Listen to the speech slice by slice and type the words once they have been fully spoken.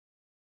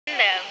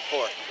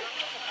4.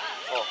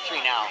 Well,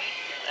 3 now.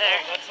 There.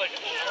 That's like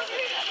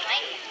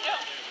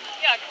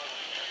Yeah.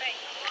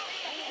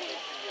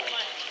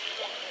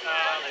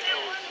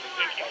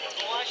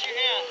 Wash your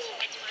hands.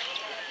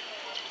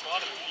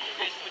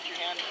 Just put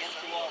your hand against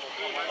the wall. Put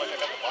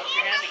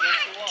your hand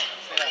against the wall.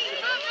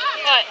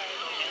 What?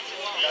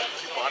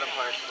 The bottom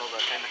part is all the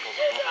tentacles.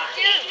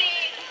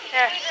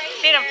 Here,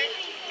 feed him.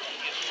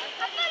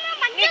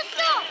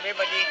 Come here,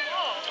 buddy.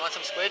 You want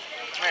some squid?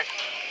 Come here.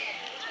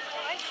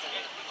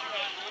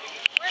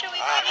 Where do we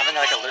I'm having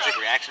like allergic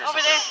reaction or Over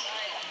something. there.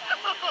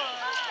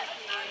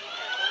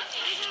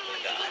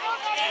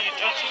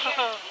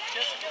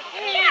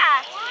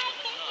 Yeah.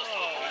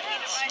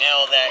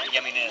 Smell that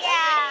yumminess.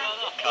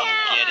 Come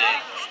get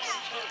it.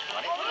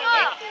 Want it?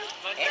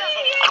 Hey.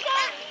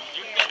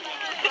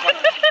 Come on.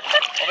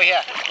 Over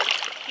here.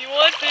 He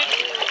wants it.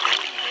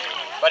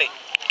 Buddy.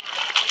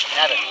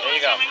 Have it. There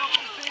you go.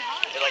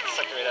 It like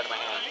sucked it right out of my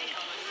hand.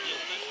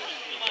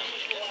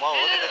 Whoa,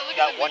 look at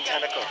that one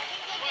tentacle.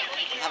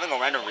 I'm having a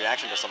random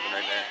reaction to something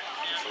right there.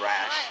 It's a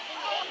rash.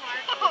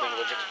 I'm being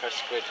allergic to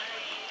fresh squid.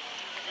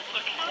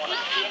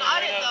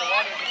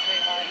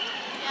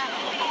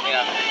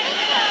 Yeah.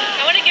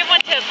 I want to give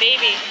one to a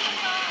baby.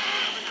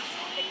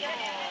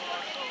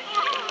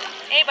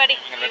 Hey, buddy.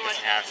 I'm gonna rip this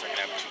in half so I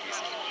can have 2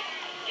 pieces.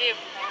 Ew. Ew.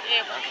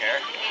 I don't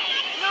care.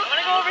 I want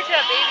to go over to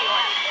that baby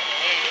one.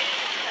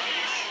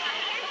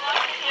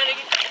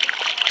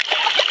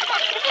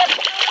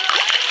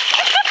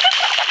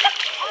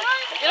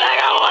 You're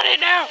like, I want it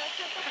now.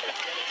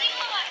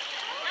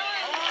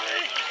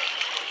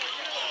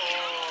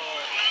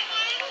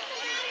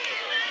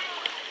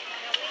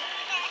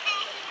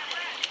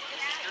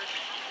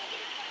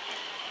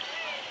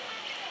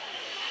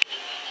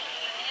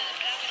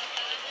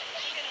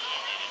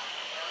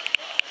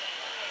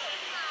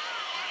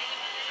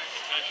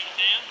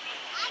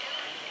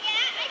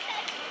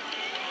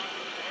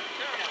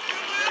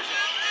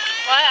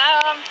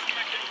 Well,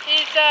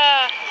 he's, I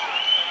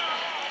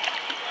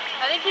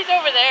think he's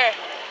over there.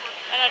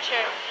 I'm not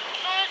sure.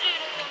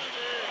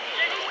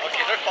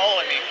 Okay, they're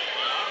following me.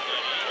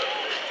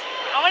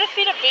 I want to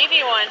feed a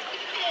baby one.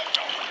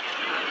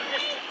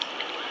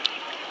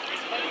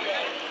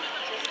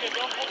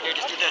 Here,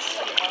 just do this.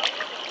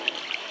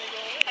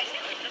 Hey,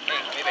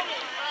 baby.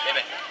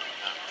 Baby.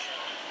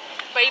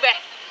 Baby.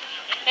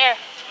 There.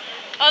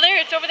 Oh, there.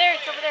 It's over there.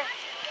 It's over there.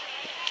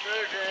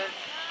 Sturgeon.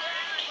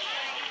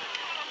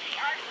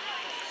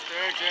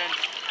 Sturgeon.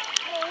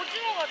 Oh, what do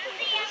you want to do with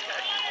this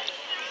guy?